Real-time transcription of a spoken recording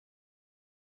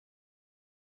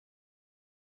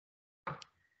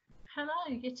Hello,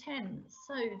 Year 10.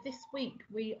 So this week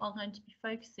we are going to be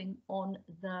focusing on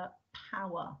the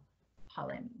power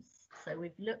poems. So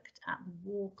we've looked at the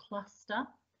war cluster.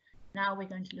 Now we're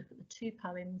going to look at the two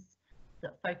poems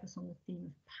that focus on the theme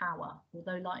of power.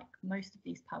 Although like most of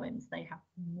these poems, they have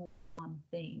more than one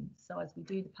theme. So as we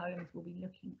do the poems, we'll be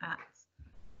looking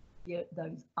at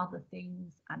those other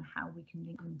themes and how we can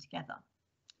link them together.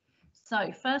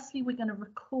 So firstly, we're going to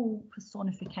recall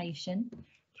personification.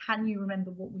 Can you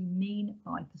remember what we mean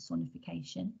by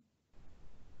personification?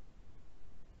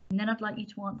 And then I'd like you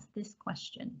to answer this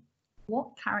question.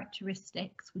 What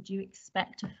characteristics would you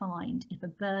expect to find if a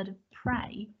bird of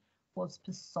prey was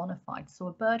personified? So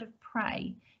a bird of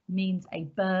prey means a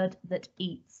bird that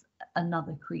eats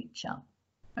another creature,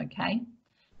 okay?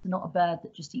 So not a bird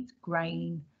that just eats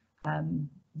grain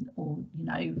or,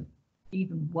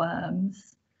 even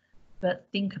worms. But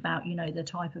think about, the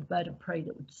type of bird of prey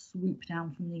that would swoop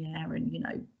down from the air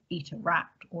and, eat a rat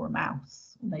or a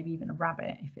mouse, or maybe even a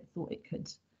rabbit if it thought it could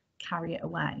carry it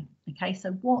away. Okay,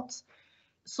 so what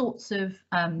sorts of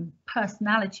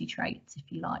personality traits, if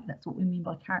you like, that's what we mean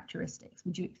by characteristics,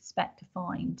 would you expect to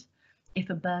find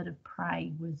if a bird of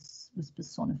prey was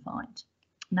personified?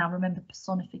 Now, remember,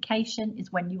 personification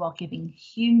is when you are giving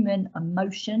human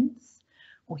emotions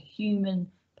or human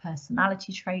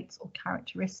personality traits or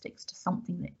characteristics to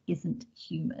something that isn't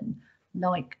human,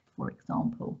 like, for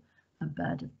example, a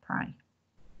bird of prey.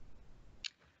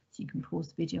 So you can pause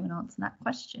the video and answer that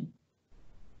question.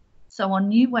 So our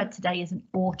new word today is an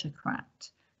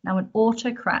autocrat. Now, an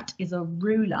autocrat is a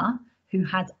ruler who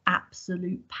has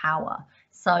absolute power.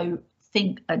 So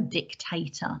think a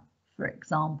dictator, for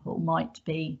example, might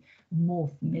be more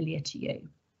familiar to you.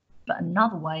 But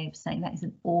another way of saying that is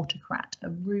an autocrat,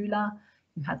 a ruler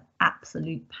who has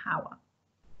absolute power.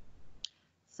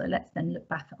 So let's then look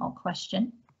back at our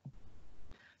question.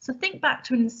 So think back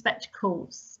to an Inspector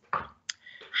Calls.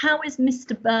 How is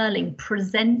Mr. Burling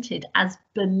presented as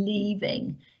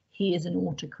believing he is an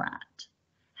autocrat?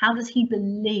 How does he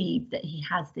believe that he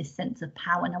has this sense of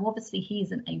power? Now, obviously, he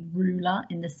isn't a ruler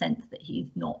in the sense that he's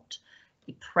not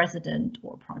a president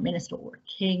or a prime minister or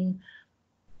a king.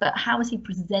 But how is he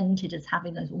presented as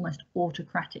having those almost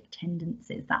autocratic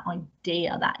tendencies, that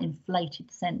idea, that inflated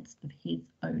sense of his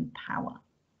own power?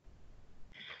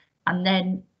 And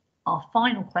then our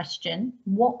final question,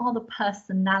 what are the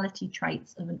personality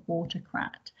traits of an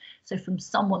autocrat? So from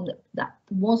someone that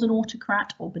was an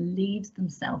autocrat or believes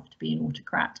themselves to be an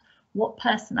autocrat, what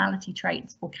personality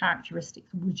traits or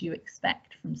characteristics would you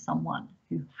expect from someone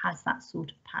who has that sort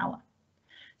of power?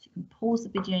 So you can pause the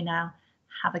video now,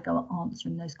 have a go at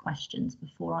answering those questions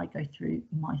before I go through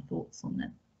my thoughts on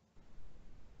them.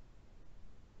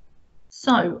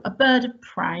 So a bird of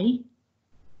prey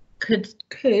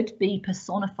could be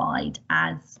personified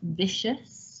as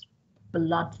vicious,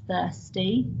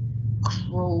 bloodthirsty,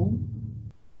 cruel,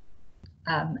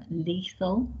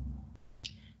 lethal,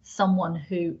 someone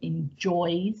who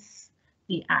enjoys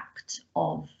the act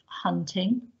of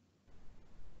hunting.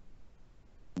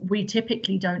 We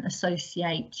typically don't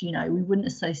associate, we wouldn't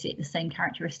associate the same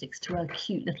characteristics to a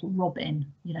cute little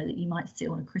robin, that you might see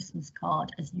on a Christmas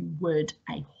card as you would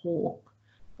a hawk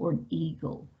or an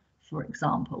eagle, for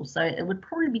example. So it would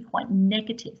probably be quite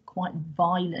negative, quite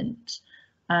violent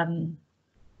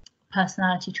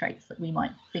personality traits that we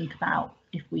might think about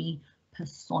if we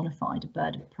personified a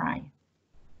bird of prey.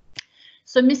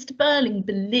 So Mr. Burling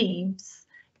believes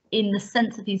in the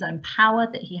sense of his own power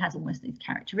that he has almost these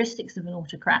characteristics of an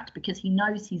autocrat because he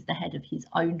knows he's the head of his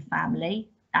own family.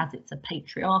 As it's a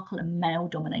patriarchal and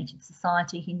male-dominated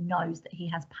society, he knows that he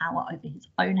has power over his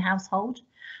own household.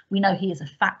 We know he is a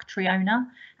factory owner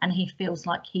and he feels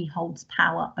like he holds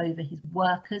power over his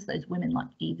workers, those women like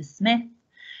Eva Smith.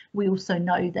 We also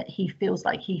know that he feels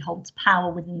like he holds power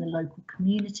within the local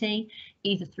community,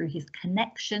 either through his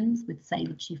connections with, say,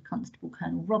 the Chief Constable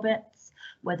Colonel Roberts,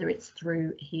 whether it's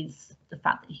through the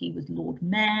fact that he was Lord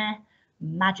Mayor,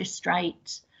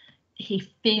 magistrate. He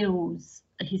feels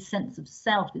his sense of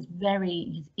self is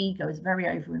his ego is very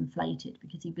overinflated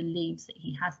because he believes that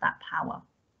he has that power.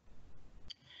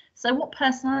 So what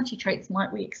personality traits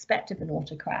might we expect of an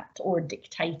autocrat or a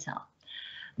dictator?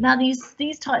 Now,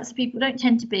 these types of people don't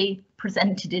tend to be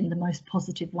presented in the most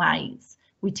positive ways.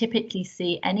 We typically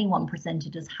see anyone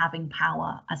presented as having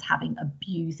power, as having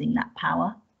abusing that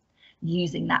power,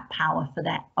 using that power for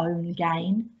their own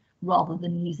gain, rather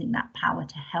than using that power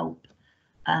to help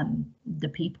the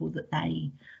people that they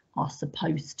are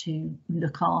supposed to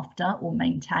look after or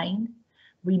maintain.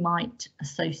 We might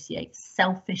associate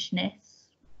selfishness,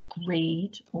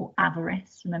 greed, or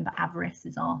avarice. Remember, avarice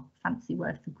is our fancy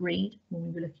word for greed when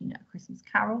we were looking at A Christmas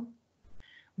Carol.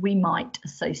 we might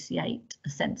associate a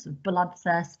sense of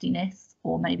bloodthirstiness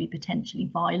or maybe potentially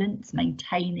violence,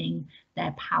 maintaining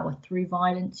their power through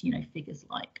violence. You know, figures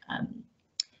like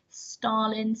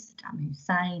Stalin, Saddam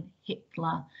Hussein,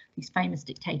 Hitler, these famous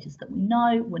dictators that we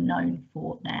know were known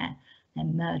for their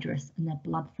murderous and their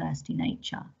bloodthirsty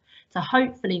nature. So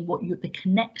hopefully the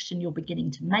connection you're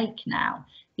beginning to make now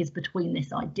is between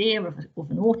this idea of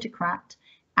an autocrat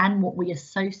and what we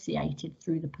associated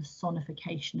through the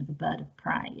personification of a bird of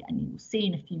prey. And you will see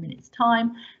in a few minutes'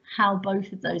 time how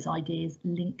both of those ideas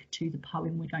link to the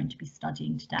poem we're going to be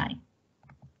studying today.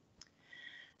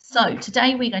 So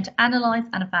today we're going to analyse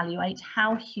and evaluate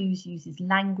how Hughes uses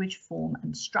language, form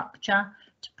and structure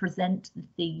to present the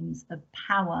themes of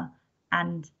power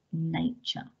and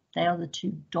nature. They are the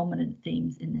two dominant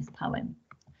themes in this poem.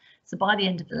 So by the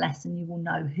end of the lesson, you will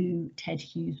know who Ted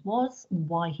Hughes was and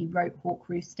why he wrote Hawk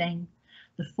Roosting,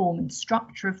 the form and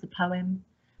structure of the poem,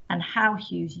 and how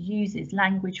Hughes uses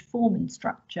language, form and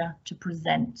structure to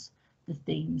present the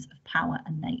themes of power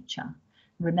and nature.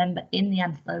 Remember, in the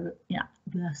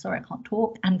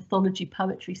anthology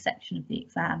poetry section of the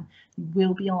exam, you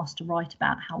will be asked to write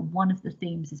about how one of the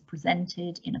themes is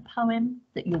presented in a poem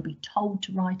that you'll be told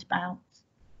to write about.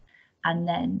 And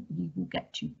then you will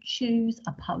get to choose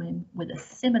a poem with a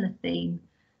similar theme,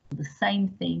 or the same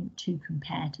theme, to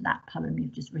compare to that poem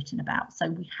you've just written about. So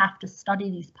we have to study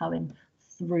these poems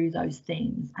through those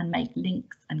themes and make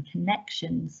links and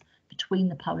connections between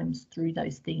the poems through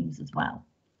those themes as well.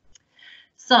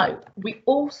 So we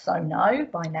also know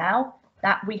by now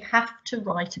that we have to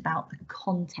write about the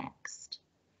context.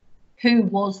 Who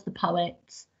was the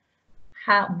poet?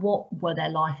 What were their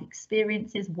life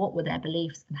experiences? What were their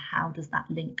beliefs? And how does that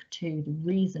link to the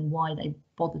reason why they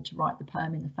bothered to write the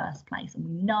poem in the first place? And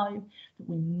we know that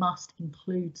we must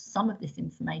include some of this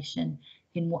information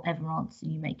in whatever answer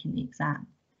you make in the exam.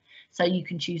 So you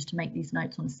can choose to make these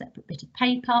notes on a separate bit of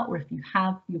paper, or if you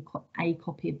have a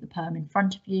copy of the poem in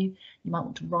front of you, you might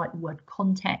want to write the word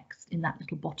context in that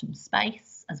little bottom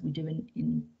space, as we do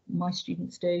in my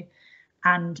students do,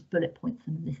 and bullet point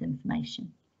some of this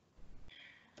information.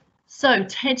 So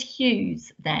Ted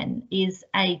Hughes then is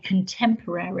a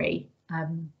contemporary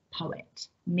poet,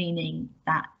 meaning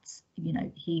that, you know,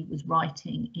 he was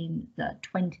writing in the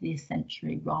 20th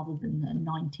century rather than the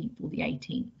 19th or the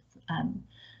 18th.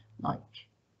 Like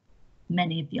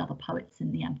many of the other poets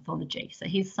in the anthology. So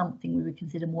he's something we would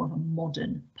consider more of a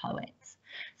modern poet.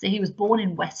 So he was born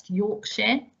in West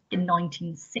Yorkshire in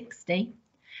 1960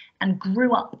 and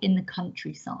grew up in the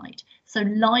countryside. So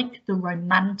like the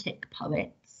Romantic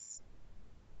poets,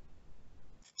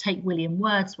 take William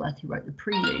Wordsworth, who wrote the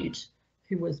Prelude,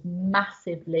 who was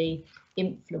massively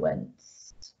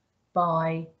influenced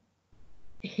by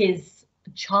his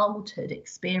childhood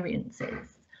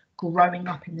experiences growing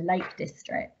up in the Lake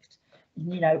District.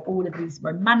 You know, all of these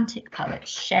Romantic poets,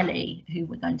 Shelley, who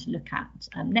we're going to look at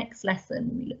next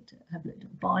lesson. We have looked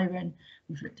at Byron,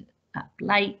 we've looked at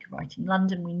Blake, writing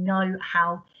London. We know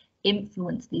how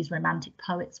influenced these Romantic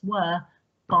poets were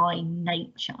by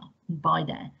nature, by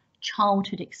their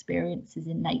childhood experiences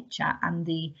in nature and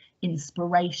the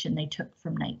inspiration they took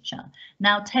from nature.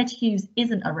 Now, Ted Hughes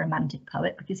isn't a Romantic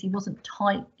poet because he wasn't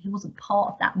part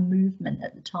of that movement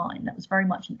at the time. That was very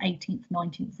much an 18th,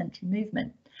 19th century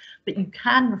movement. But you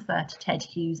can refer to Ted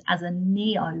Hughes as a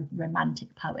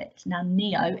neo-Romantic poet. Now,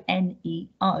 neo,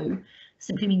 N-E-O,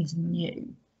 simply means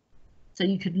new. So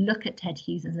you could look at Ted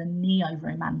Hughes as a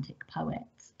neo-Romantic poet,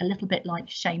 a little bit like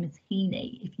Seamus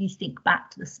Heaney. If you think back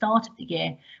to the start of the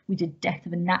year, we did Death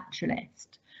of a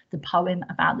Naturalist, the poem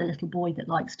about the little boy that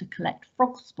likes to collect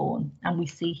frog spawn, and we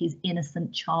see his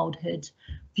innocent childhood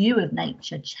view of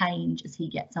nature change as he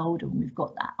gets older, and we've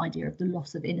got that idea of the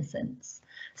loss of innocence.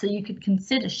 So you could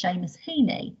consider Seamus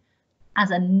Heaney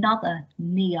as another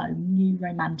new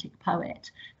Romantic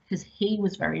poet, because he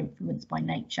was very influenced by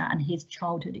nature and his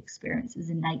childhood experiences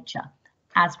in nature,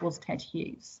 as was Ted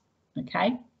Hughes.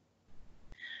 Okay,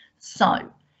 so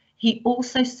he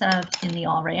also served in the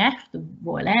RAF, the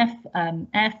Royal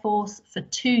Air Force, for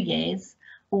 2 years,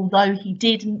 although he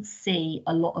didn't see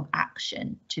a lot of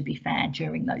action, to be fair,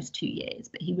 during those 2 years,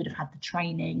 but he would have had the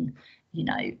training, you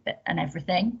know, and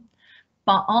everything.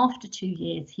 But after 2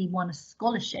 years, he won a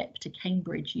scholarship to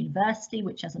Cambridge University,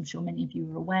 which, as I'm sure many of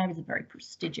you are aware, is a very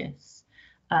prestigious,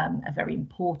 a very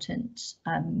important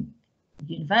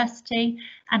university,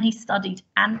 and he studied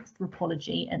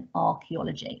anthropology and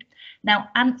archaeology. Now,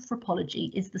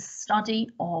 anthropology is the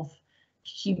study of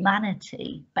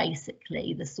humanity,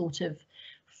 basically, the sort of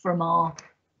from our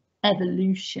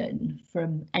evolution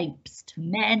from apes to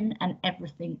men and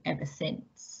everything ever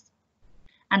since.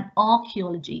 And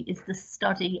archaeology is the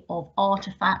study of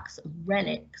artifacts, of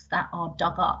relics that are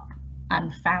dug up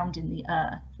and found in the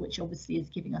earth, which obviously is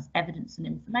giving us evidence and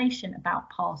information about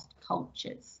past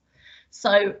cultures.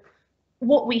 So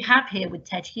what we have here with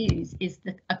Ted Hughes is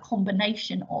a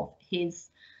combination of his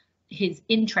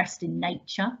interest in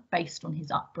nature based on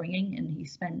his upbringing, and he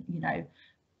spent, you know,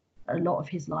 a lot of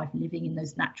his life living in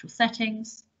those natural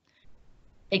settings.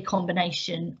 A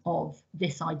combination of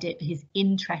this idea, his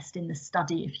interest in the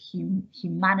study of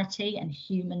humanity and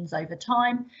humans over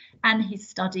time, and his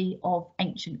study of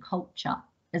ancient culture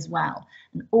as well.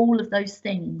 And all of those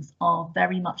things are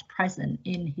very much present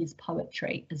in his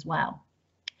poetry as well.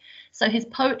 So his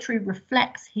poetry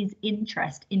reflects his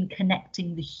interest in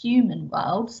connecting the human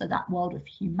world, so that world of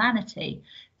humanity,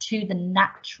 to the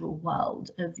natural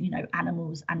world of, you know,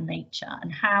 animals and nature,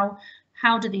 and how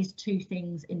do these two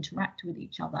things interact with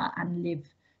each other and live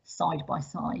side by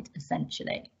side,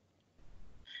 essentially.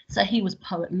 So he was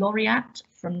Poet Laureate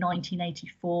from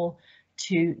 1984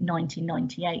 to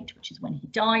 1998, which is when he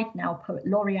died. Now, Poet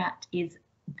Laureate is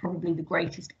probably the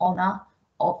greatest honour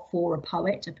for a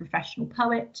poet, a professional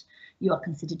poet. You are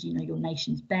considered, you know, your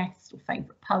nation's best or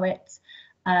favourite poet.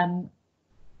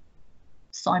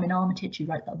 Simon Armitage, who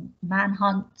wrote The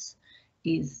Manhunt,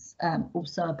 is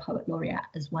also a Poet Laureate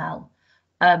as well.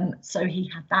 So he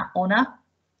had that honour.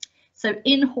 So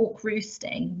in Hawk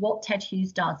Roosting, what Ted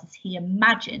Hughes does is he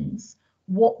imagines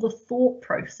what the thought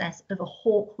process of a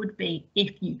hawk would be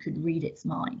if you could read its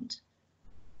mind.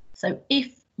 So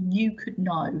if you could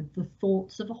know the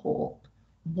thoughts of a hawk,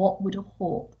 what would a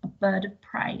hawk, a bird of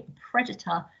prey, a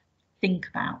predator, think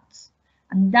about?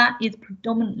 And that is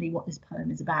predominantly what this poem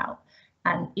is about.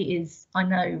 And it is, I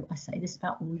know I say this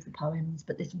about all of the poems,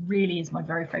 but this really is my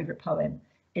very favourite poem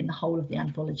in the whole of the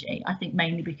anthology. I think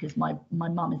mainly because my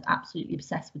mum is absolutely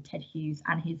obsessed with Ted Hughes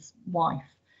and his wife,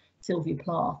 Sylvia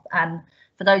Plath. And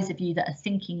for those of you that are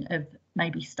thinking of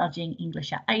maybe studying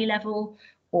English at A level,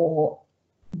 or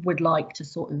would like to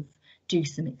sort of do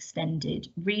some extended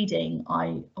reading,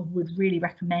 I would really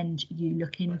recommend you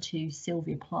look into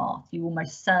Sylvia Plath. You will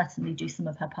most certainly do some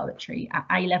of her poetry at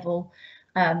A level.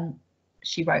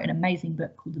 She wrote an amazing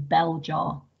book called The Bell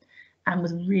Jar, and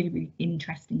was a really, really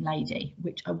interesting lady,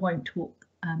 which I won't talk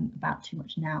about too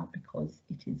much now because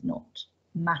it is not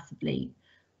massively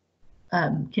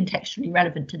contextually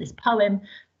relevant to this poem.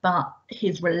 But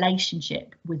his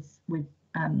relationship with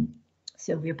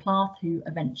Sylvia Plath, who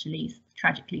eventually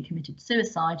tragically committed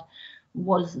suicide,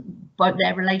 was both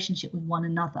their relationship with one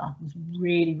another was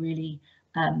really, really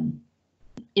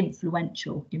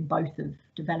influential in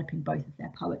developing both of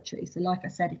their poetry. So like I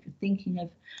said, if you're thinking of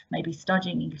maybe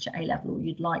studying English at A level, or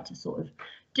you'd like to sort of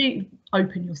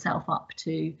open yourself up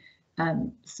to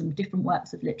some different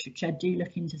works of literature, do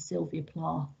look into Sylvia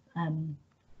Plath,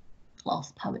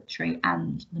 Plath's poetry,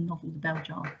 and the novel The Bell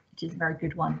Jar, which is a very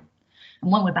good one.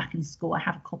 And when we're back in school, I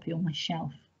have a copy on my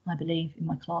shelf, I believe, in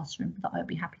my classroom that I'd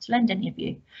be happy to lend any of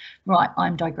you. Right,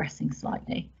 I'm digressing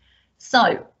slightly.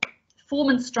 So form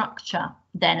and structure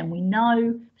then, and we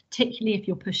know, particularly if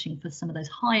you're pushing for some of those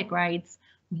higher grades,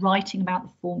 writing about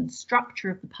the form and structure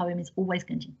of the poem is always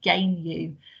going to gain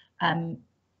you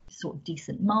sort of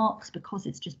decent marks, because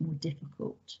it's just more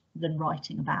difficult than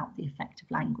writing about the effective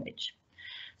language.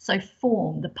 So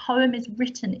form, the poem is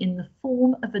written in the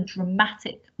form of a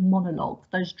dramatic monologue.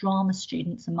 Those drama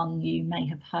students among you may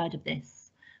have heard of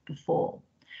this before.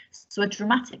 So a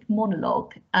dramatic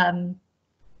monologue,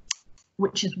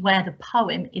 which is where the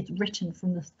poem is written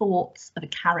from the thoughts of a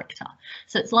character.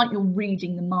 So it's like you're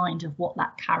reading the mind of what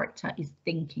that character is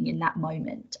thinking in that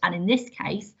moment. And in this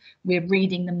case, we're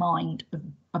reading the mind of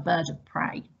a bird of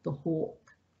prey, the hawk.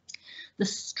 The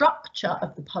structure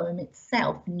of the poem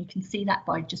itself, and you can see that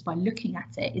just by looking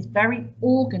at it, is very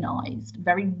organised,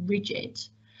 very rigid,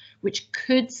 which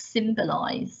could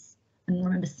symbolise, and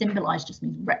remember, symbolise just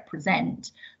means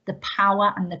represent, the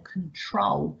power and the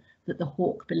control that the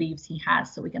hawk believes he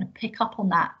has. So we're going to pick up on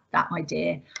that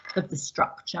idea of the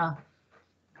structure,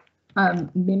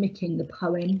 mimicking the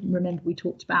poem. Remember, we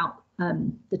talked about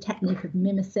the technique of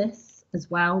mimesis as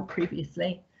well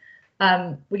previously.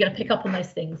 We're going to pick up on those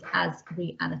things as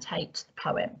we annotate the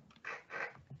poem.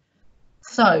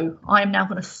 So I'm now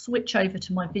going to switch over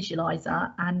to my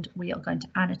visualizer and we are going to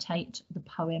annotate the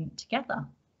poem together.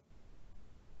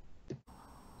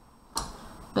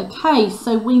 Okay,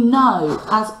 so we know,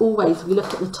 as always, we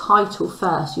look at the title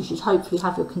first. You should hopefully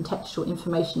have your contextual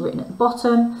information written at the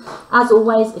bottom. As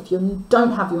always, if you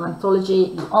don't have your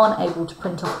anthology, you aren't able to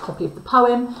print off a copy of the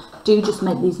poem, do just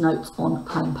make these notes on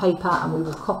plain paper and we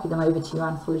will copy them over to your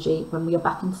anthology when we are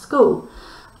back in school.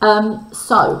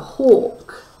 So,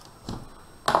 hawk.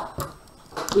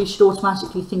 we should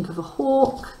automatically think of a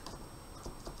hawk.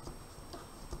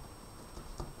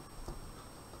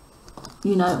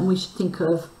 You know, and we should think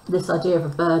of this idea of a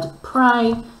bird of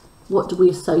prey. What do we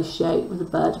associate with a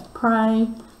bird of prey?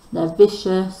 They're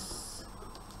vicious,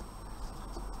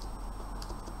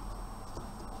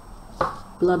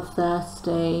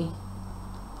 bloodthirsty,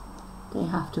 they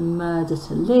have to murder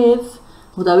to live.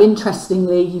 Although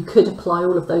interestingly, you could apply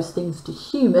all of those things to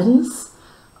humans,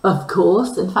 of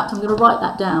course. In fact, I'm going to write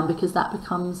that down because that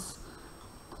becomes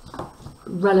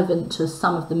relevant to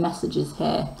some of the messages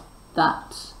here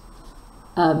that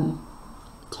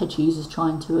Ted Hughes is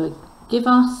trying to give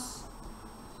us.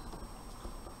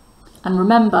 And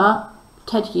remember,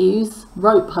 Ted Hughes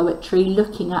wrote poetry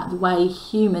looking at the way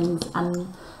humans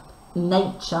and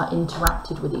nature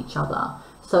interacted with each other.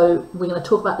 So we're going to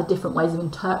talk about the different ways of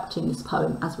interpreting this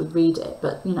poem as we read it.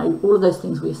 But, you know, all of those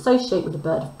things we associate with a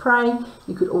bird of prey,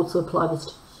 you could also apply this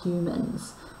to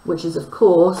humans, which is, of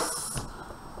course,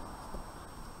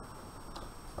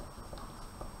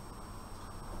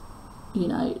 you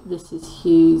know, this is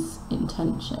Hughes'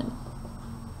 intention.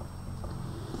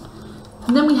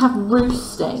 And then we have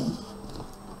roosting.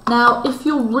 Now, if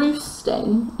you're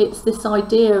roosting, it's this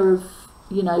idea of,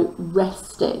 you know,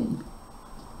 resting.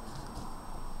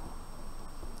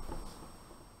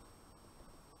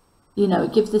 You know,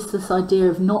 it gives us this idea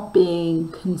of not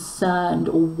being concerned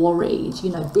or worried,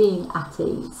 you know, being at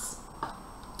ease.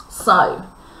 So,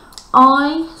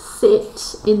 I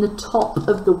sit in the top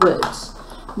of the wood.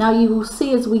 Now, you will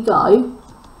see as we go,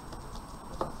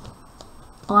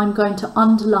 I'm going to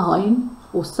underline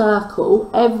or circle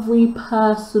every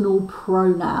personal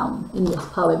pronoun in this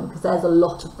poem because there's a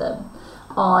lot of them.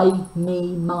 I,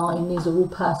 me, mine, these are all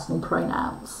personal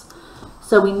pronouns.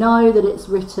 So we know that it's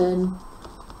written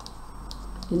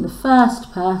in the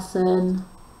first person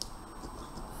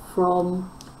from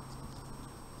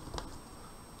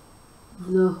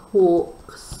the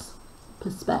hawk's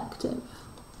perspective.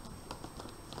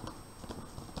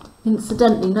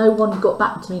 Incidentally, no one got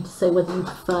back to me to say whether you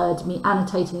preferred me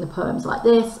annotating the poems like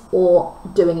this or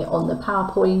doing it on the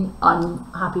PowerPoint. I'm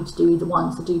happy to do either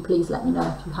one, so do please let me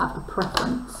know if you have a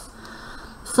preference.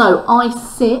 So I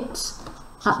sit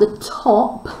at the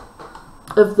top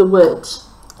of the wood.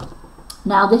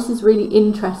 Now this is really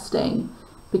interesting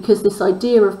because this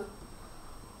idea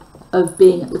of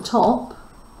being at the top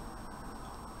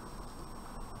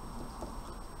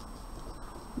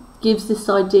gives this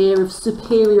idea of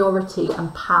superiority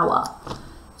and power.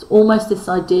 It's almost this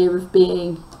idea of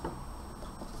being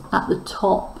at the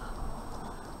top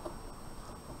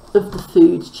of the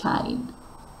food chain.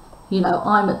 You know,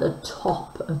 I'm at the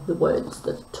top of the woods,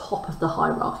 the top of the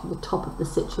hierarchy, the top of the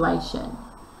situation.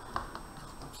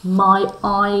 My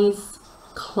eyes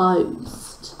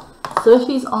closed. So if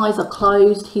his eyes are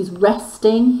closed, he's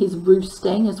resting, he's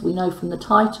roosting, as we know from the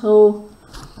title.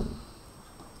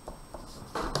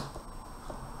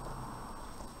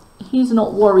 He's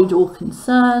not worried or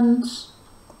concerned.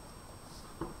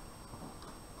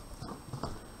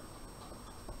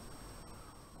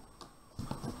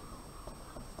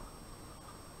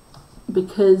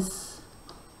 Because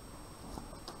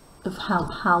of how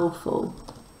powerful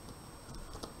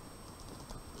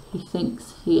he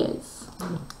thinks he is.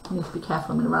 I need to be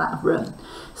careful, I'm going to run out of room.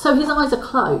 So his eyes are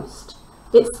closed.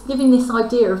 It's giving this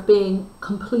idea of being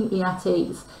completely at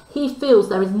ease. He feels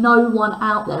there is no one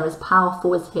out there as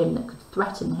powerful as him that could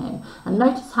threaten him. And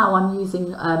notice how I'm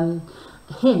using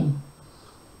him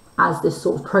as this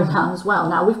sort of pronoun as well.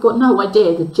 Now, we've got no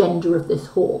idea the gender of this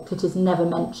hawk. It is never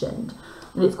mentioned.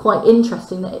 And it's quite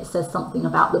interesting that it says something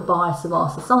about the bias of our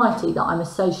society, that I'm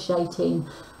associating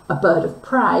a bird of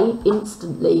prey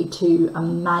instantly to a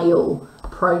male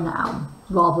pronoun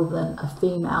rather than a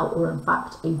female, or in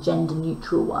fact a gender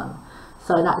neutral one.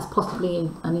 So that is possibly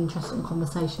an interesting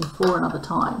conversation for another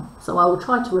time. So I will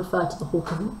try to refer to the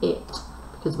hawk as an it,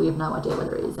 because we have no idea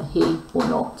whether it is a he or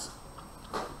not.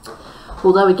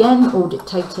 Although again, all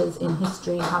dictators in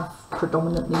history have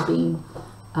predominantly been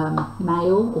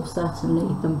male, or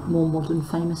certainly the more modern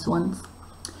famous ones.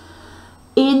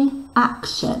 In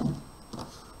action.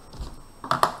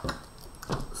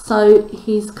 So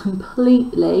he's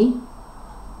completely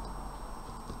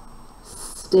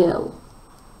still,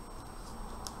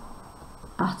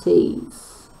 at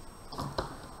ease.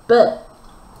 But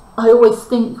I always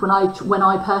think when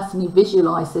I personally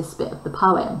visualize this bit of the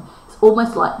poem, it's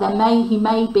almost like he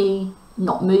may be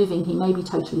not moving, he may be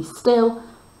totally still,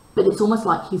 but it's almost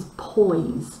like he's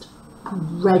poised,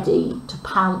 ready to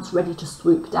pounce, ready to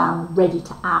swoop down, ready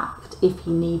to act if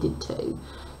he needed to.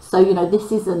 So, you know,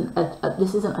 this isn't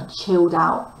a chilled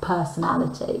out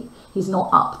personality. He's not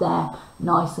up there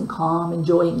nice and calm,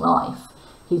 enjoying life.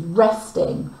 He's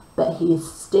resting, but he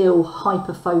is still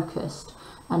hyper-focused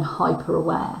and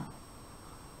hyper-aware.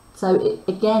 So it,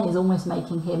 again, is almost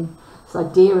making him, this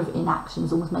idea of inaction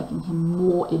is almost making him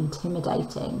more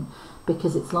intimidating,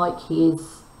 because it's like he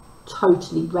is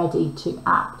totally ready to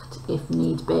act if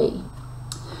need be.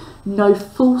 No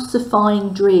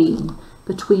falsifying dream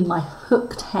between my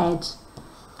hooked head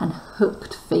and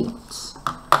hooked feet.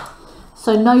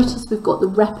 So notice we've got the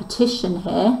repetition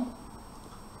here.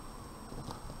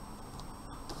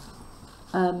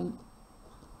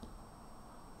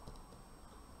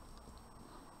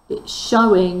 It's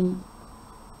showing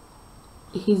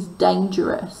he's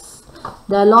dangerous.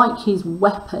 They're like his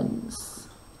weapons.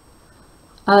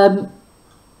 I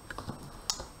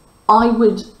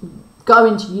would go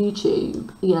into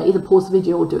YouTube, you know, either pause the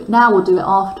video or do it now or do it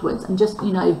afterwards, and just,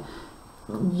 you know,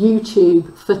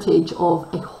 YouTube footage of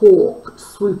a hawk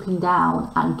swooping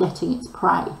down and getting its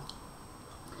prey.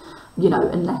 You know,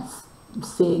 unless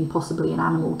seeing possibly an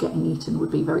animal getting eaten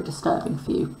would be very disturbing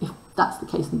for you. If that's the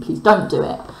case, then please don't do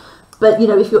it. But, you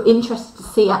know, if you're interested to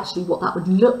see actually what that would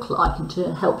look like and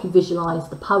to help you visualize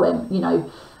the poem, you know,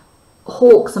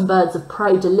 hawks and birds of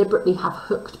prey deliberately have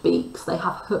hooked beaks, they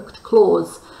have hooked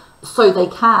claws, so they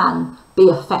can be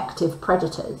effective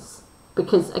predators,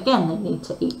 because again, they need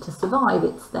to eat to survive.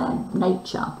 It's their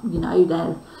nature, you know.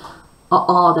 They're,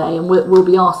 are they? And we'll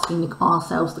be asking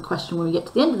ourselves the question when we get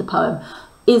to the end of the poem,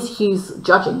 is Hughes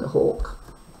judging the hawk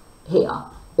here,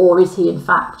 or is he in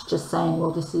fact just saying,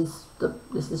 well, this is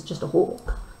just a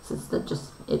hawk, this is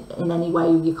just, in any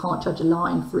way you can't judge a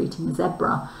lion for eating a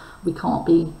zebra. We can't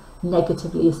be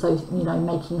negatively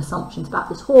making assumptions about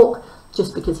this hawk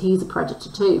just because he's a predator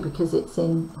too, because it's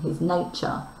in his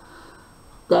nature.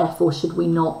 Therefore, should we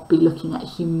not be looking at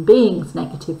human beings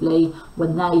negatively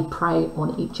when they prey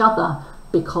on each other,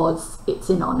 because it's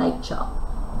in our nature?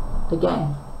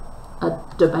 Again, a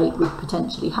debate we'd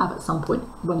potentially have at some point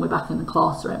when we're back in the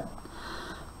classroom.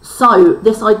 So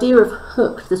this idea of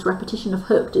hooked, this repetition of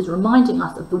hooked, is reminding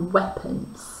us of the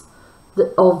weapons,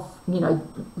 the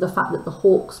fact that the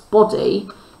hawk's body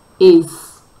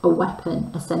is a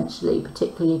weapon, essentially,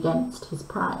 particularly against his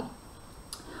prey.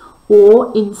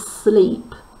 Or in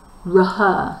sleep,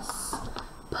 rehearse,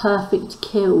 perfect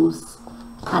kills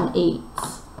and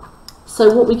eats.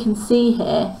 So what we can see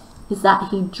here is that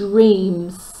he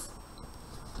dreams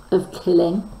of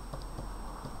killing.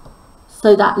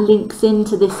 So that links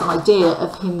into this idea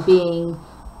of him being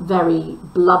very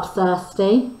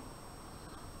bloodthirsty.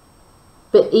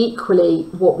 But equally,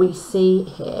 what we see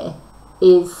here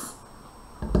is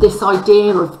this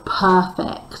idea of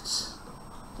perfect.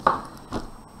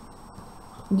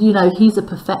 You know, he's a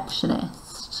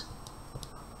perfectionist.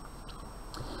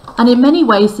 And in many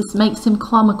ways, this makes him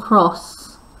come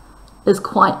across as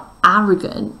quite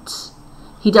arrogant.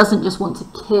 He doesn't just want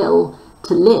to kill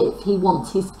to live. He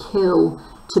wants his kill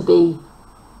to be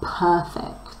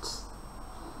perfect.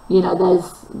 You know,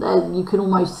 you can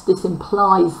almost, this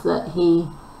implies that he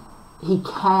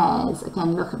cares.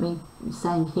 Again, look at me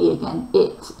saying he again.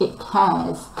 It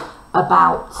cares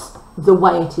about the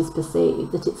way it is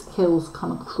perceived, that its kills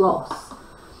come across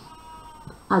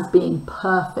as being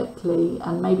perfectly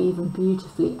and maybe even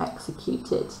beautifully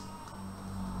executed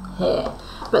here.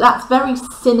 But that's very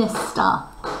sinister.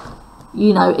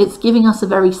 You know, it's giving us a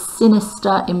very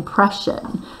sinister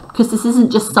impression, because this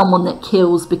isn't just someone that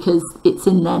kills because it's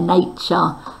in their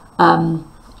nature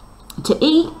to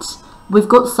eat. We've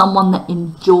got someone that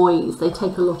enjoys, they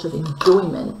take a lot of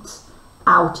enjoyment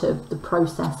out of the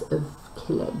process of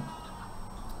killing.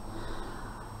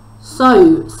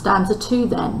 So, stanza 2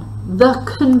 then, the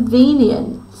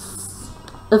convenience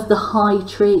of the high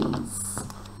trees.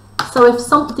 So if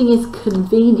something is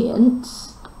convenient,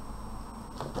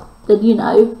 then, you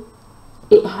know,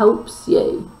 it helps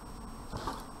you.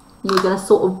 You're going to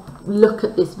sort of look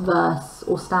at this verse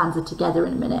or stanza together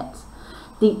in a minute.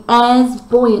 The air's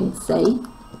buoyancy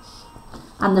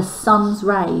and the sun's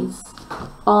rays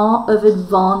are of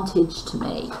advantage to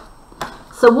me.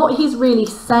 So what he's really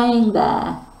saying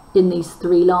there in these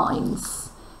 3 lines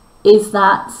is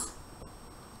that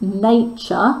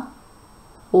nature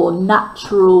or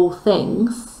natural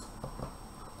things,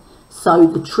 so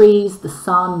the trees, the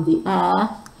sun, the air,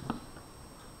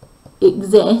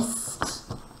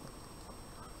 exist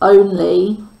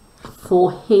only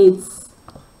for his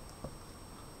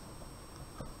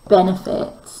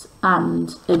benefit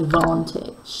and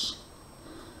advantage.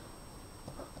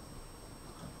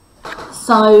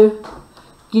 So,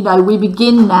 you know, we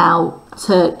begin now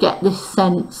to get this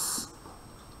sense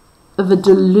of a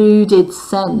deluded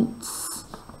sense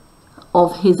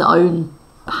of his own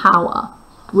power,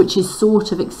 which is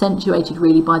sort of accentuated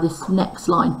really by this next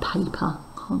line, paper,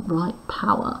 can't write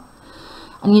power.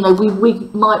 And, you know, we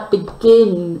might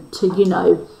begin to, you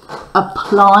know,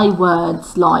 apply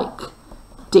words like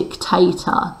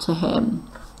dictator to him,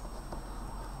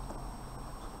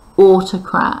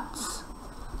 autocrats,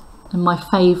 and my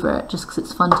favourite, just because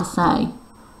it's fun to say,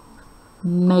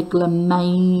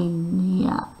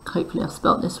 megalomaniac. Hopefully I've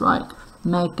spelt this right.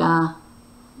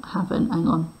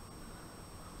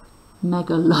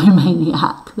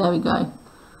 Megalomaniac. There we go.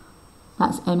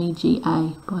 That's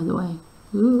M-E-G-A, by the way.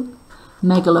 Ooh.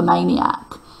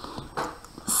 Megalomaniac.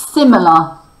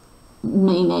 Similar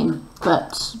meaning,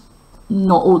 but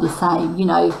not all the same. You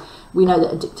know, we know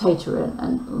that a dictator and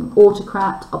an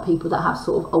autocrat are people that have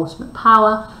sort of ultimate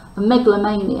power. A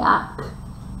megalomaniac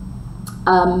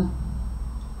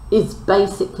is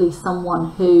basically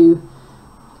someone who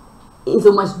is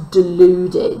almost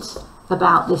deluded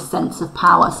about this sense of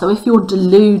power. So if you're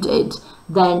deluded,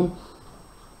 then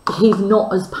he's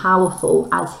not as powerful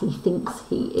as he thinks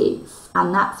he is.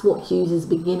 And that's what Hughes is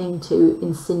beginning to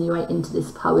insinuate into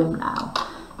this poem now.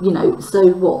 You know, so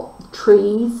what?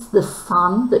 Trees, the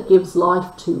sun that gives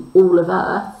life to all of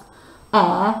Earth,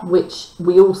 air, which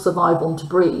we all survive on to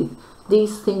breathe,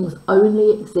 these things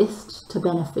only exist to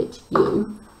benefit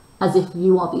you, as if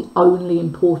you are the only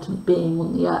important being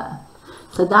on the earth.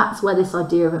 So that's where this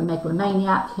idea of a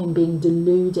megalomaniac, him being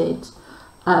deluded,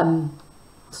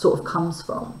 sort of comes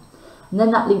from. And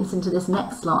then that links into this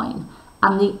next line,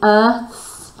 and the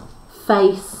earth's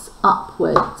face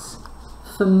upwards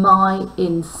for my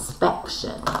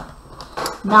inspection.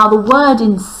 Now the word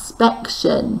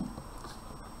inspection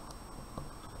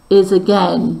is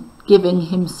again giving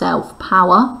himself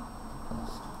power,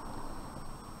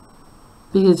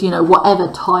 because, you know, whatever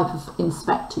type of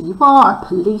inspector you are, a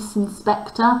police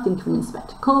inspector, think of an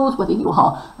inspector called, whether you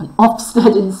are an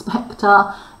Ofsted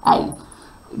inspector, a,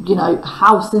 you know,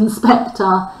 house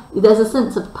inspector, there's a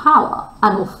sense of power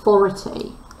and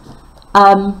authority.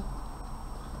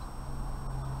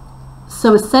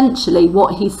 So essentially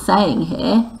what he's saying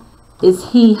here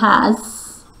is he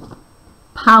has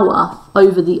power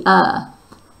over the earth.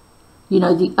 You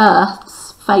know, the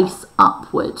earth's face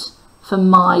upward for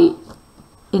my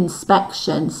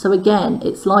inspection. So again,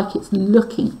 it's like it's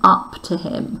looking up to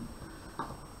him,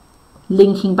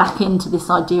 linking back into this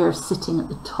idea of sitting at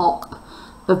the top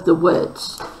of the wood.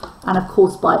 And of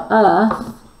course by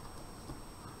earth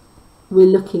we're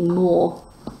looking more,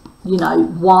 you know,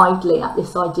 widely at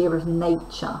this idea of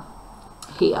nature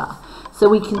here. So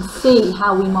we can see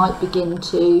how we might begin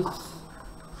to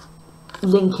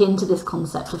link into this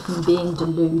concept of him being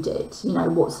deluded. You know,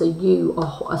 what, so you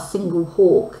are a single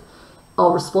hawk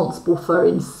are responsible for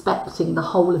inspecting the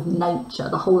whole of nature,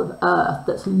 the whole of earth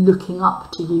that's looking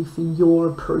up to you for your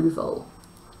approval.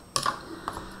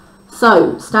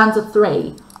 So stanza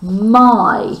 3,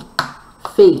 my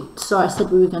feet. Sorry, I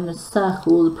said we were going to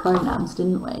circle all the pronouns,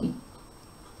 didn't we?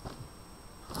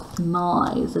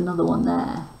 My is another one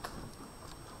there.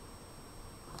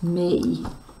 Me.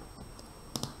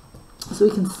 So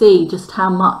we can see just how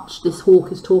much this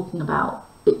hawk is talking about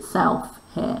itself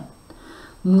here.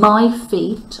 My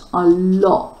feet are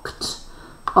locked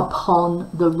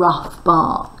upon the rough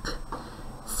bark.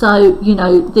 So, you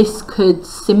know, this could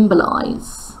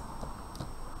symbolise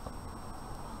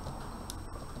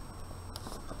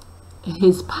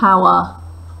his power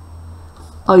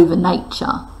over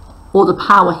nature, or the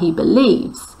power he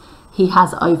believes he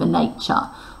has over nature.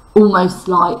 Almost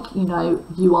like, you know,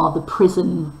 you are the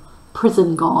prison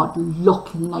guard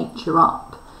locking nature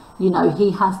up. You know,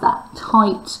 he has that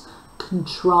tight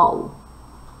control,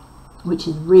 which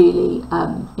is really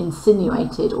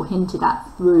insinuated or hinted at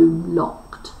through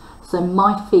locked. So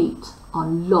my feet are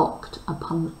locked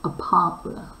upon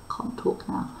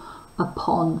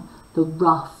the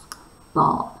rough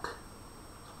bark.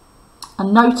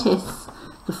 And notice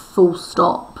the full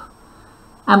stop,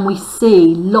 and we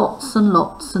see lots and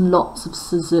lots and lots of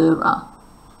caesura.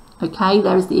 Okay,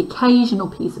 there is the occasional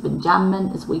piece of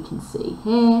enjambment, as we can see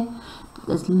here.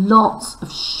 There's lots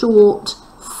of short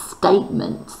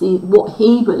statements, what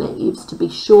he believes to be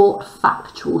short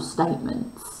factual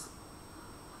statements.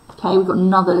 Okay, we've got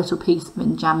another little piece of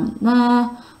enjambment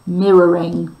there,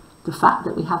 mirroring the fact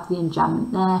that we have the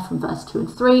enjambment there from verse 2 and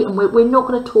 3. And we're not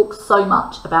going to talk so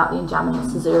much about the enjambment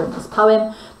and caesura in this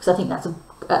poem, because I think that's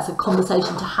a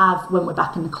conversation to have when we're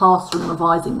back in the classroom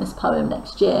revising this poem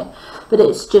next year. But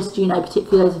it's just, you know,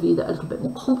 particularly those of you that are a little bit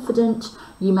more confident,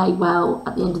 you may well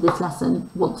at the end of this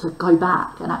lesson want to go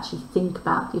back and actually think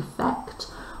about the effect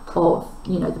of,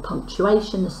 you know, the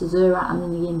punctuation, the caesura, and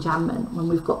then the enjambment when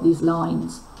we've got these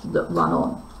lines that run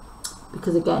on.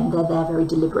 because again, they're there very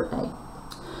deliberately.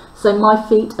 So my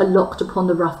feet are locked upon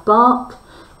the rough bark.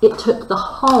 It took the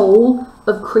whole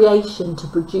of creation to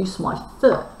produce my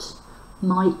foot,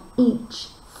 my each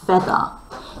feather.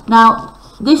 Now,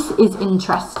 this is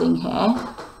interesting here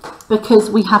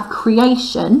because we have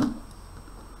creation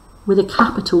with a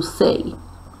capital C.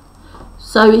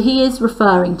 So he is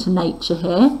referring to nature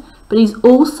here, but he's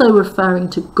also referring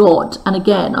to God. And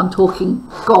again, I'm talking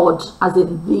God as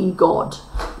in the God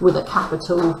with a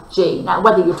capital G. Now,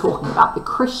 whether you're talking about the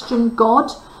Christian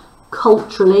God,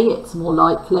 culturally, it's more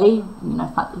likely, you know,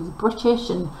 the fact that he's British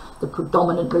and the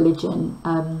predominant religion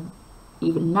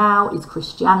even now is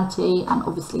Christianity, and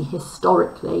obviously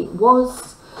historically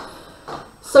was.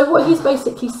 So what he's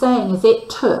basically saying is it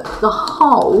took the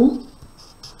whole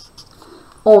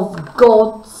of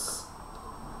God's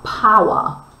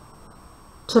power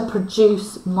to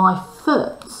produce my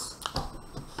foot,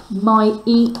 my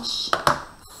each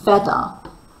feather.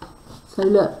 So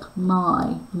look,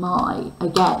 my,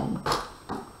 again.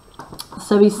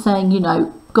 So he's saying, you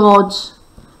know, God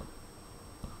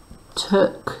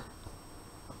took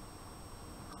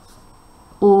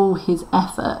all his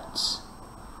effort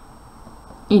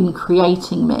in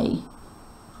creating me.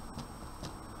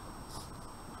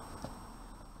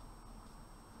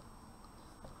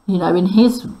 You know, in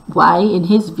his way, in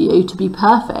his view, to be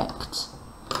perfect.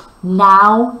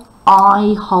 Now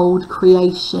I hold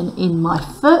creation in my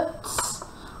foot,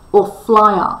 or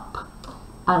fly up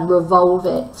and revolve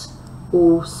it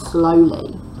all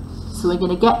slowly. So we're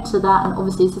going to get to that, and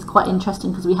obviously this is quite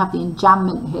interesting because we have the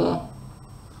enjambment here,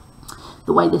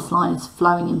 the way this line is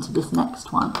flowing into this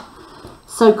next one.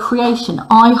 So creation,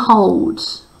 I hold,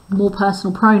 more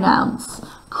personal pronouns,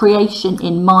 creation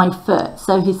in my foot.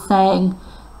 So he's saying,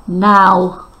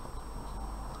 now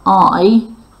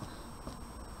I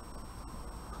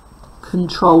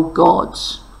control God,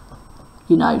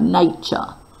 you know,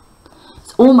 nature.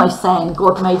 It's almost saying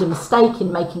God made a mistake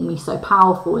in making me so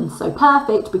powerful and so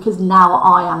perfect, because now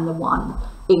I am the one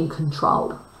in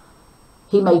control.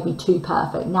 He made me too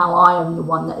perfect. Now I am the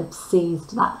one that has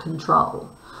seized that control.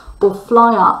 Or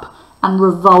fly up and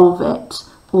revolve it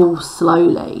all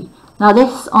slowly. Now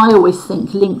this, I always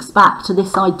think, links back to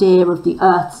this idea of the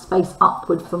earth's face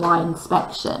upward for my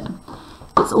inspection.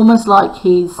 It's almost like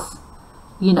he's,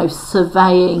 you know,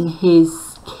 surveying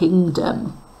his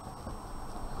kingdom.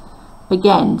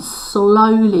 Again,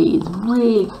 slowly, it's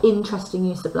really interesting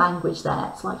use of language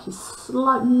there. It's like he's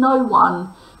slow, no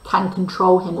one can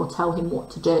control him or tell him what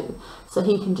to do. So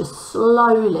he can just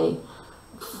slowly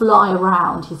fly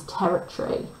around his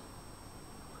territory,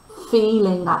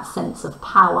 feeling that sense of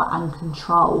power and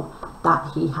control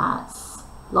that he has.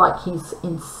 Like he's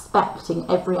inspecting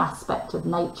every aspect of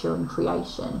nature and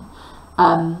creation.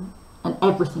 And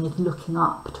everything is looking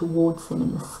up towards him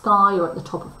in the sky or at the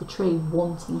top of the tree,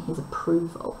 wanting his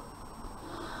approval.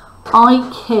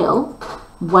 I kill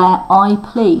where I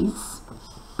please,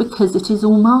 because it is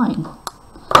all mine.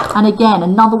 And again,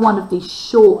 another one of these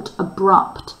short,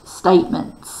 abrupt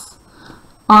statements.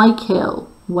 I kill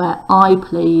where I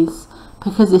please,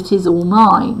 because it is all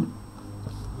mine.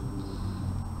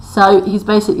 So he's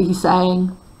basically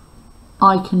saying,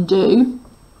 I can do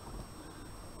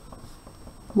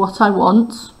what I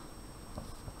want,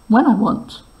 when I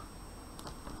want.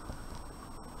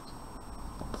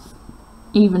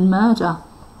 Even murder.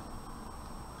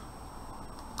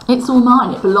 It's all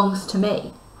mine, it belongs to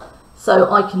me.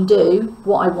 So I can do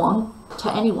what I want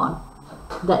to anyone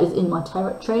that is in my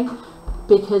territory,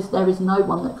 because there is no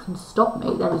one that can stop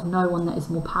me. There is no one that is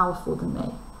more powerful than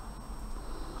me.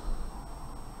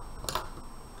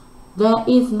 There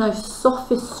is no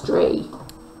sophistry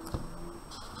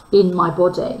in my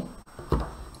body.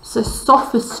 So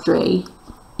sophistry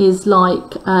is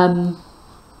like a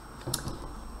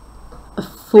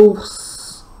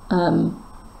false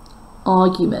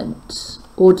argument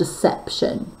or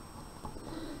deception.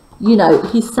 You know,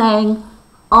 he's saying,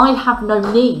 I have no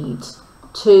need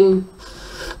to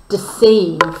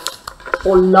deceive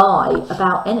or lie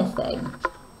about anything,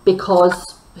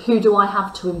 because who do I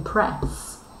have to impress?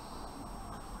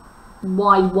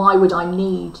 Why would I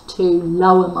need to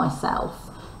lower myself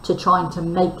to trying to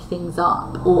make things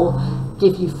up or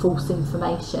give you false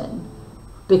information?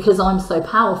 Because I'm so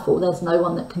powerful, there's no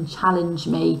one that can challenge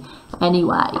me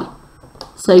anyway.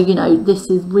 So, you know, this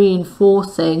is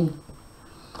reinforcing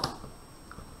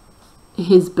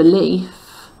his belief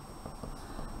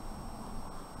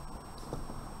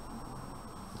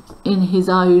in his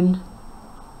own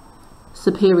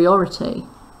superiority.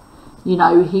 You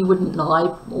know, he wouldn't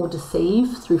lie or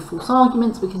deceive through false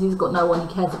arguments because he's got no one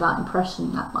he cares about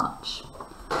impressioning that much.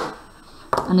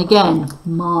 And again,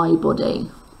 my body.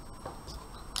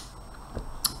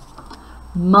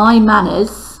 My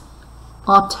manners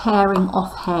are tearing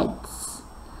off heads,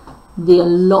 the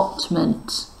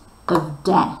allotment of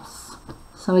death.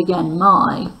 So again,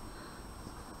 my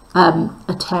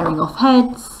are tearing off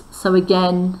heads. So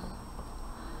again,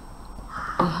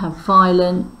 we have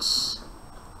violent,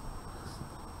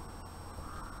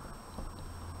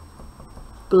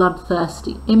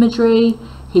 bloodthirsty imagery.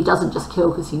 He doesn't just kill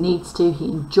because he needs to, he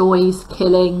enjoys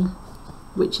killing,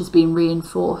 which has been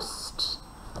reinforced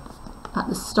at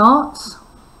the start.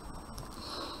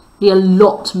 The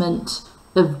allotment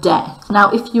of death. Now,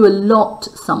 if you allot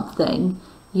something,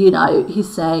 you know,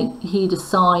 he's saying he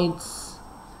decides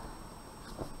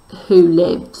who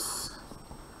lives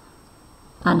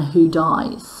and who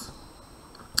dies.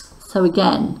 So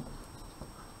again,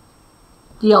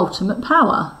 the ultimate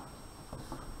power.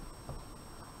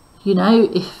 You know,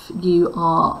 if you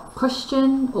are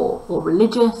Christian or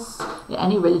religious,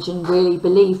 any religion really,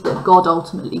 believe that God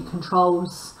ultimately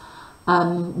controls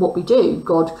what we do.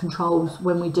 God controls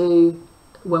when we do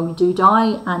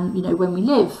die, and you know, when we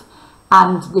live.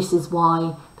 And this is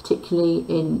why, particularly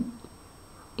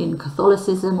in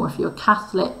Catholicism, or if you're a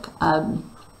Catholic,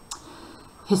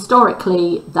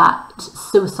 historically that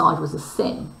suicide was a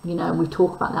sin, you know, and we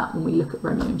talk about that when we look at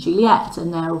Romeo and Juliet,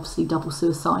 and they're obviously double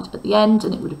suicide at the end,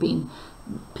 and it would have been,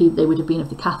 they would have been of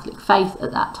the Catholic faith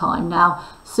at that time. Now,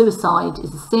 suicide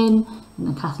is a sin in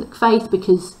the Catholic faith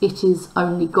because it is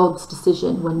only God's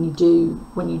decision when you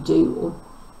do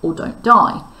or don't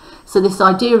die. So this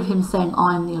idea of him saying,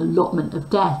 I am the allotment of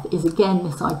death, is again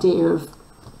this idea of,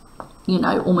 you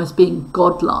know, almost being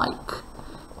godlike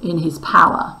in his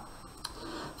power.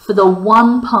 For the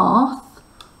one path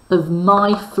of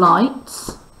my flight,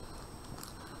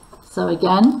 so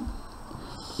again,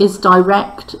 is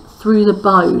direct through the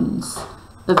bones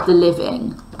of the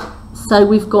living. So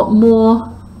we've got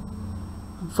more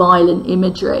violent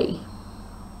imagery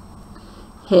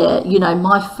here. You know,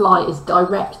 my flight is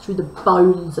direct through the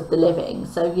bones of the living.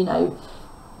 So, you know,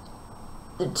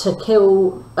 to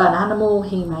kill an animal,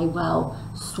 he may well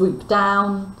swoop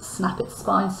down, snap its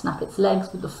spine, snap its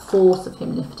legs, with the force of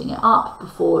him lifting it up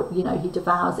before, you know, he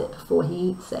devours it, before he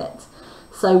eats it.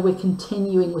 So we're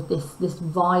continuing with this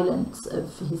violence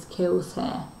of his kills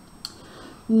here.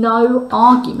 No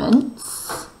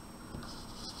arguments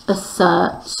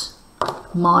assert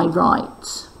my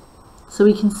right. So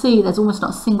we can see there's almost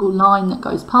not a single line that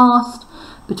goes past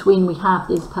between we have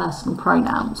these personal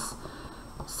pronouns.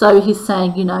 So he's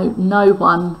saying, you know, no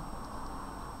one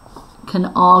can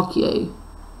argue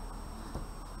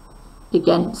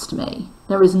against me.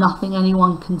 There is nothing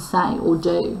anyone can say or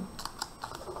do.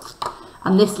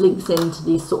 And this links into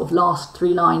these sort of last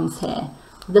three lines here.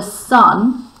 The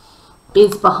sun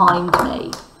is behind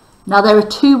me. Now, there are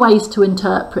two ways to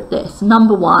interpret this.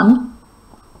 Number one,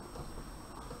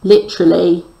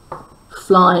 literally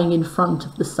flying in front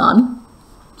of the sun.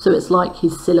 So it's like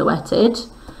he's silhouetted.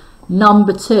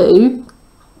 Number two,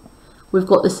 we've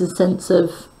got this sense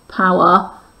of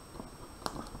power,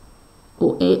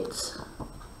 or it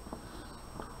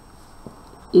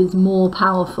is more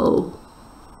powerful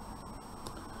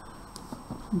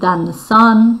than the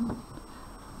sun.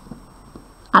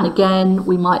 And again,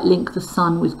 we might link the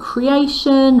sun with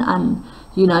creation, and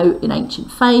you know, in ancient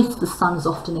faiths, the sun has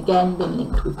often again been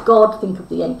linked with God. Think of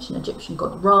the ancient Egyptian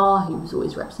god Ra, who was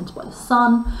always represented by the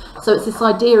sun. So it's this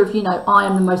idea of, you know, I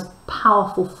am the most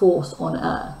powerful force on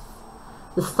earth.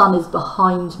 The sun is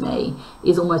behind me,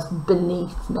 is almost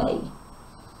beneath me.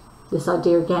 This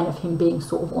idea again of him being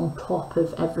sort of on top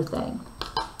of everything.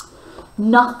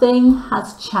 Nothing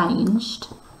has changed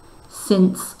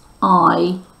since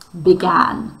I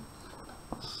began.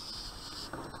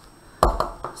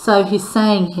 So he's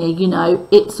saying here, you know,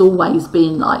 it's always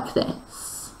been like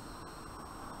this.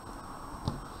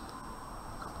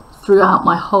 Throughout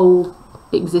my whole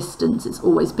existence, it's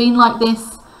always been like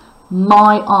this.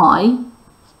 My eye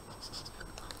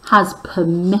has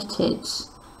permitted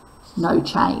no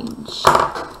change.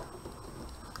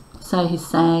 So he's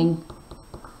saying,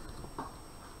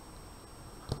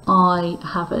 I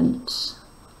haven't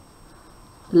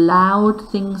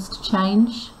allowed things to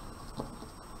change.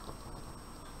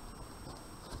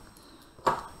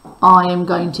 I am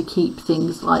going to keep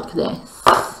things like this.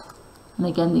 And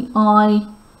again, the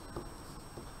I,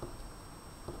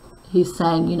 he's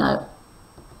saying, you know,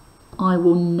 I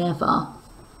will never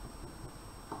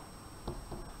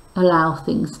allow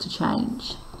things to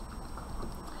change.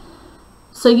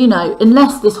 So, you know,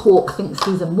 unless this hawk thinks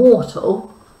he's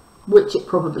immortal, which it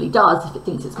probably does if it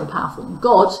thinks it's more powerful than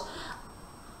God,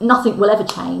 nothing will ever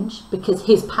change because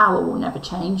his power will never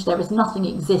change. There is nothing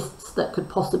exists that could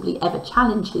possibly ever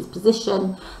challenge his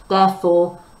position.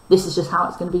 Therefore, this is just how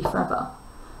it's going to be forever.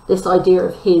 This idea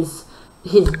of his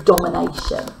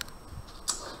domination.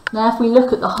 Now, if we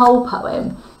look at the whole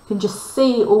poem, you can just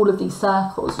see all of these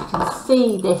circles. You can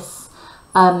see this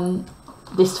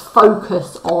this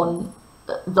focus on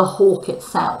the hawk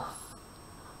itself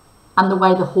and the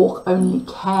way the hawk only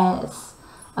cares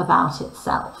about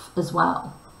itself as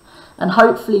well. And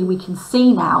hopefully we can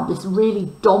see now this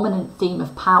really dominant theme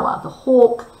of power. The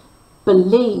hawk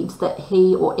believes that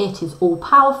he or it is all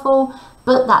powerful,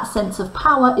 but that sense of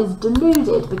power is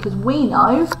deluded because we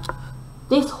know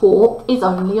this hawk is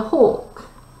only a hawk.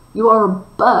 You are a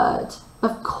bird.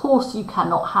 Of course you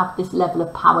cannot have this level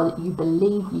of power that you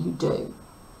believe you do.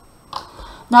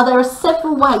 Now there are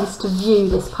several ways to view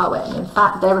this poem. In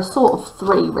fact, there are sort of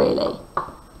three really.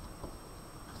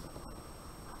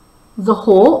 The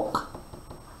hawk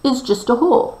is just a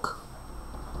hawk.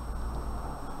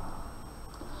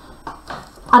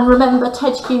 And remember,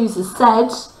 Ted Hughes has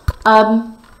said,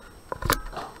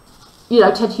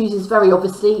 Ted Hughes is very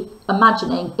obviously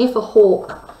imagining if a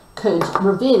hawk could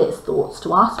reveal its thoughts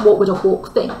to us, what would a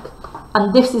hawk think?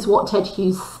 And this is what Ted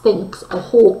Hughes thinks a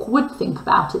hawk would think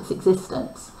about its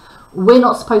existence. We're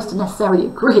not supposed to necessarily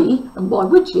agree, and why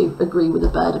would you agree with a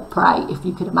bird of prey if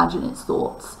you could imagine its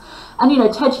thoughts?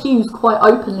 And Ted Hughes quite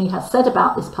openly has said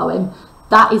about this poem,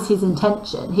 that is his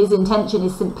intention. His intention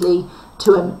is simply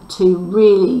to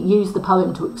really use the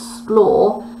poem to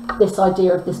explore this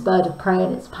idea of this bird of prey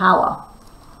and its power.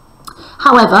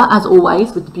 However, as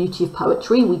always with the beauty of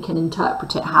poetry, we can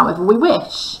interpret it however we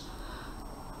wish.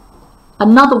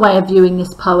 Another way of viewing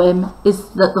this poem is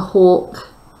that the hawk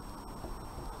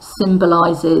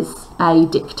symbolises a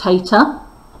dictator.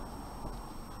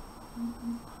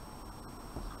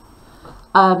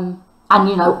 And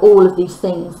all of these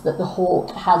things that the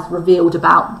hawk has revealed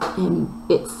about him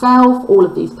itself, all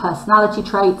of these personality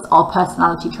traits are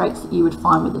personality traits that you would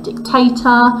find with a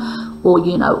dictator or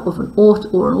of an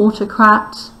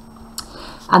autocrat,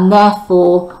 and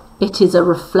therefore it is a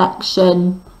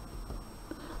reflection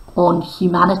on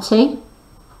humanity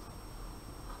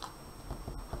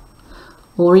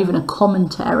or even a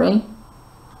commentary.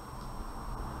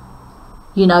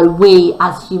 We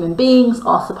as human beings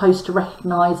are supposed to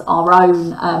recognise our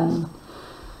own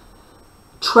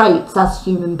traits as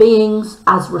human beings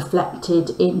as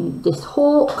reflected in this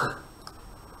hawk.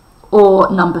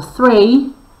 Or number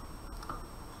three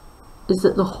is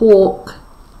that the hawk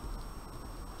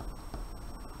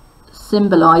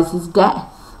symbolises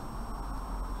death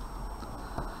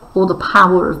or the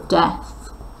power of death.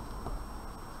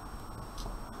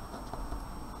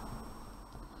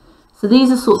 So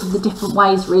these are sorts of the different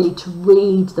ways really to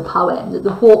read the poem. That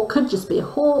the hawk could just be a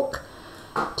hawk.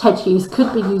 Ted Hughes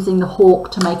could be using the hawk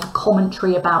to make a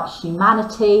commentary about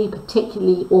humanity,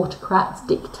 particularly autocrats,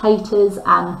 dictators,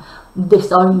 and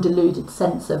this own deluded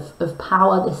sense of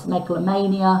power, this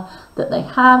megalomania that they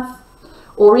have.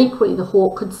 Or equally, the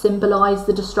hawk could symbolise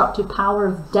the destructive power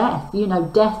of death.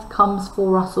 Death comes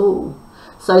for us all.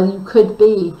 So you could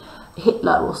be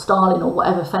Hitler or Stalin or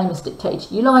whatever famous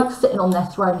dictator you like, sitting on their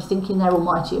throne thinking they're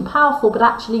almighty and powerful, but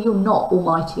actually you're not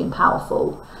almighty and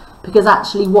powerful, because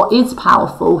actually what is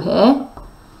powerful here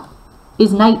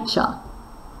is nature.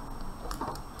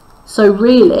 So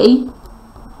really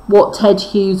what Ted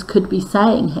Hughes could be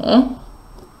saying here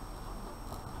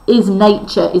is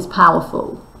nature is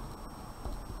powerful,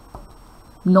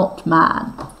 not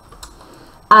man.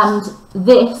 And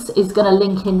this is going to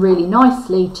link in really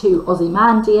nicely to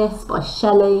Ozymandias by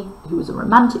Shelley, who was a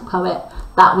romantic poet,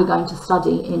 that we're going to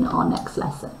study in our next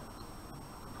lesson.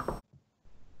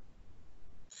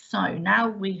 So now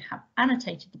we have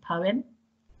annotated the poem.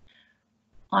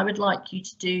 I would like you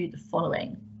to do the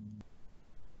following.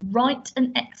 Write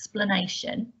an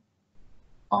explanation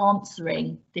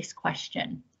answering this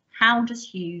question. How does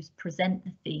Hughes present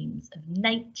the themes of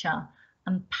nature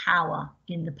and power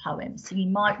in the poem? So you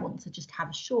might want to just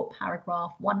have a short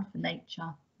paragraph, one for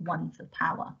nature, one for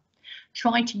power.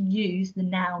 Try to use the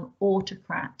noun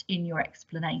autocrat in your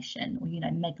explanation, or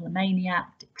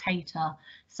megalomaniac, dictator,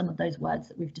 some of those words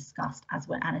that we've discussed as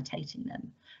we're annotating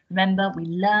them. Remember, we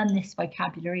learn this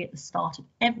vocabulary at the start of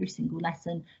every single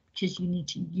lesson because you need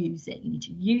to use it. You need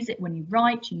to use it when you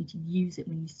write, you need to use it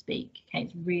when you speak. Okay,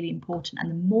 it's really important, and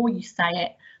the more you say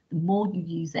it, the more you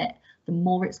use it, the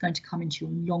more it's going to come into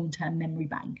your long-term memory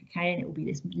bank, okay? And it will be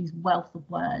these wealth of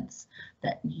words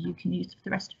that you can use for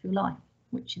the rest of your life,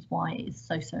 which is why it is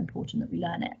so important that we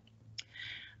learn it.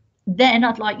 Then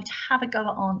I'd like you to have a go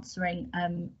at answering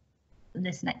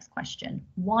this next question.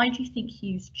 Why do you think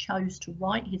Hughes chose to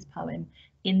write his poem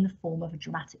in the form of a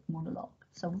dramatic monologue?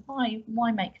 So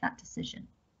why make that decision?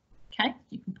 Okay,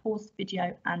 you can pause the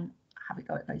video and have a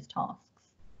go at those tasks.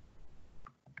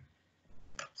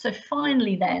 So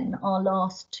finally then, our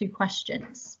last two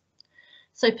questions.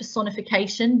 So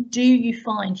personification, do you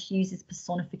find Hughes's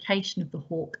personification of the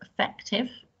hawk effective?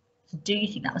 So do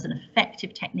you think that was an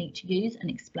effective technique to use, and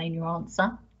explain your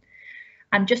answer?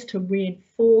 And just to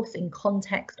reinforce in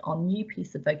context our new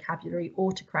piece of vocabulary,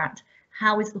 autocrat,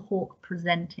 how is the hawk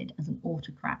presented as an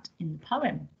autocrat in the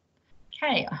poem?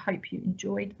 Okay, I hope you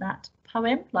enjoyed that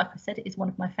poem. Like I said, it is one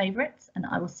of my favourites, and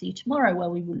I will see you tomorrow where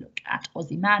we will look at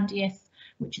Ozymandias,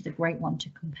 which is a great one to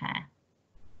compare.